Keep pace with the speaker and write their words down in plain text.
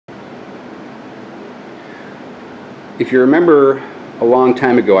If you remember, a long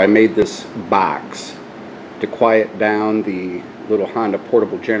time ago I made this box to quiet down the little Honda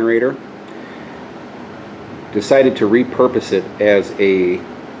portable generator. Decided to repurpose it as a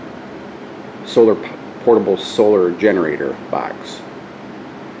portable solar generator box.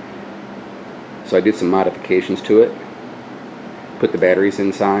 So I did some modifications to it. Put the batteries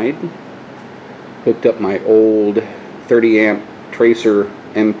inside. Hooked up my old 30 amp tracer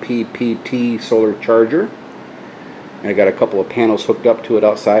MPPT solar charger. And I got a couple of panels hooked up to it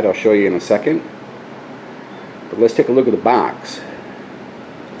outside. I'll show you in a second. But let's take a look at the box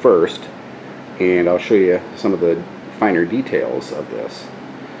first, and I'll show you some of the finer details of this.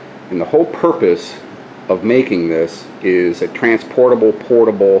 And the whole purpose of making this is a transportable,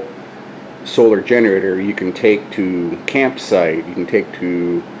 portable solar generator you can take to campsite, you can take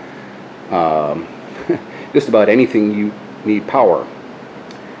to just about anything you need power.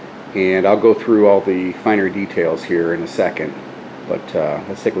 And I'll go through all the finer details here in a second, but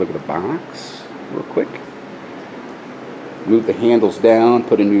let's take a look at the box real quick. Move the handles down,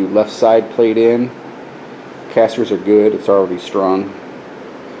 put a new left side plate in. Casters are good, it's already strong.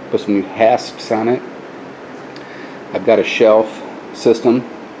 Put some new hasps on it. I've got a shelf system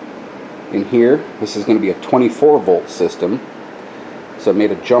in here. This is going to be a 24 volt system, so I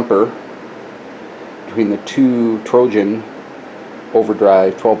made a jumper between the two Trojan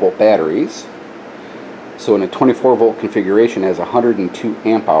overdrive 12 volt batteries. So in a 24 volt configuration, it has 102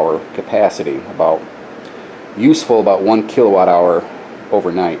 amp hour capacity, about useful about 1 kilowatt hour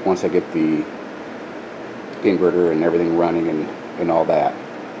overnight once I get the inverter and everything running and all that.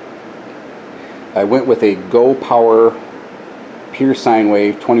 I went with a Go Power pure sine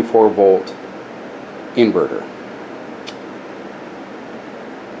wave 24 volt inverter,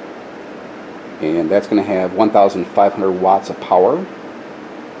 and that's going to have 1,500 watts of power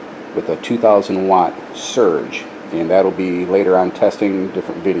with a 2,000 watt surge, and that'll be later on testing,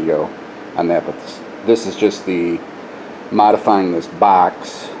 different video on that. But this is just the modifying this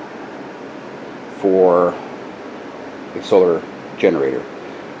box for a solar generator.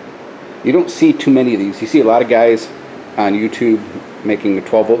 You don't see too many of these. You see a lot of guys on YouTube making a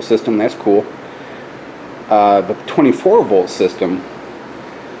 12 volt system. That's cool. But the 24 volt system,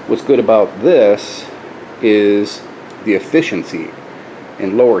 what's good about this is the efficiency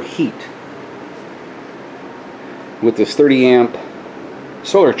and lower heat. With this 30 amp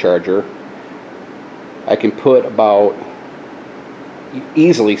solar charger, I can put about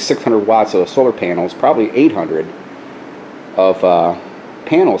easily 600 watts of solar panels, probably 800 of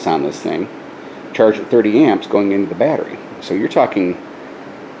panels on this thing, charged at 30 amps going into the battery. So you're talking,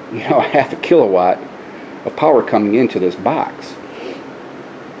 half a kilowatt of power coming into this box.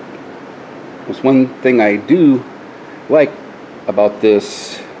 There's one thing I do like about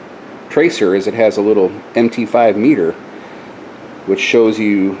this tracer is it has a little MT5 meter which shows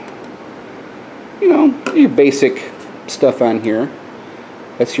you, your basic stuff on here.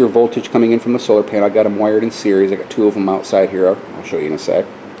 That's your voltage coming in from the solar panel. I got them wired in series. I got two of them outside here. I'll show you in a sec.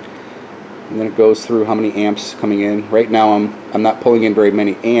 And then it goes through how many amps coming in. Right now I'm not pulling in very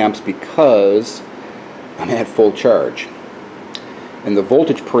many amps because I'm at full charge. And the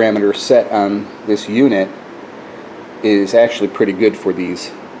voltage parameter set on this unit is actually pretty good for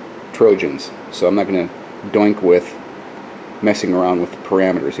these Trojans. So I'm not going to doink with messing around with the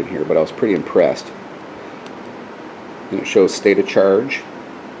parameters in here, but I was pretty impressed. And it shows state of charge,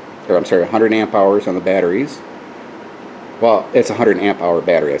 or I'm sorry, 100 amp hours on the batteries. Well, it's a 100 amp hour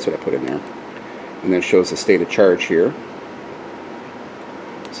battery, that's what I put in there. And then it shows the state of charge here.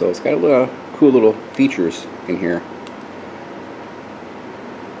 So it's got a little cool little features in here.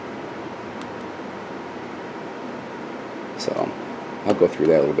 So I'll go through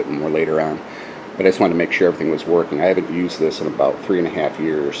that a little bit more later on. But I just wanted to make sure everything was working. I haven't used this in about 3.5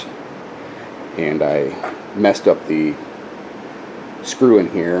 years. And I messed up the screw in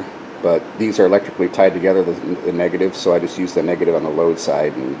here, but these are electrically tied together, the negative, so I just used the negative on the load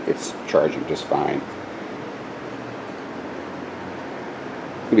side and it's charging just fine.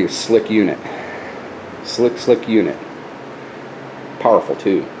 It's gonna be a slick unit. Slick unit. Powerful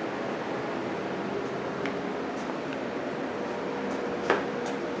too.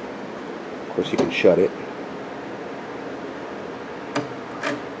 Of course you can shut it.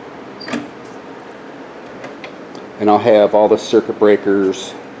 And I'll have all the circuit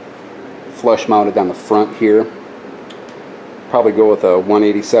breakers flush mounted on the front here. Probably go with a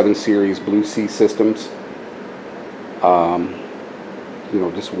 187 series Blue Sea systems.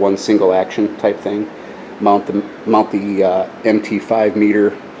 Just one single action type thing. Mount the MT5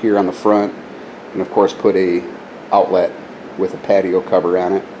 meter here on the front, and of course put a outlet with a patio cover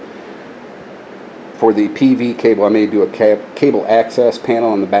on it For the PV cable, I may do a cable access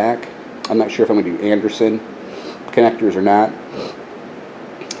panel on the back. I'm not sure if I'm going to do Anderson connectors or not.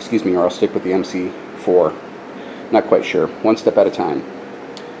 Excuse me, or I'll stick with the MC4. Not quite sure. One step at a time.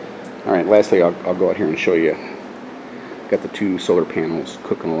 Alright, lastly, I'll go out here and show you. Got the 2 solar panels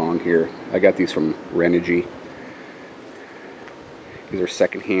cooking along here. I got these from Renogy. These are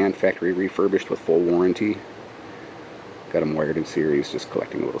secondhand, factory refurbished with full warranty. Got them wired in series, just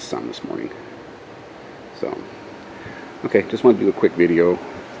collecting a little sun this morning. So, okay, just wanted to do a quick video,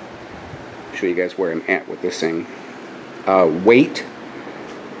 show you guys where I'm at with this thing. Weight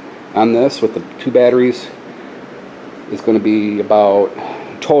on this with the 2 batteries is going to be about,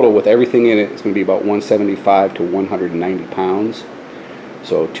 total with everything in it, it's going to be about 175 to 190 pounds.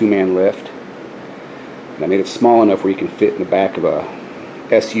 So 2-man lift. And I made it small enough where you can fit in the back of a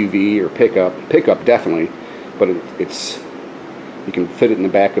SUV or pickup definitely, but it's you can fit it in the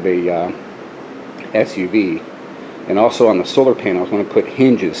back of a SUV. And also on the solar panel, I want to put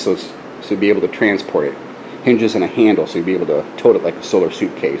hinges so to be able to transport it. Hinges and a handle so you'll be able to tote it like a solar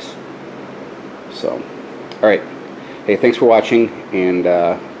suitcase. So, alright. Hey, thanks for watching, and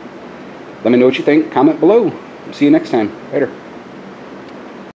let me know what you think. Comment below. See you next time. Later.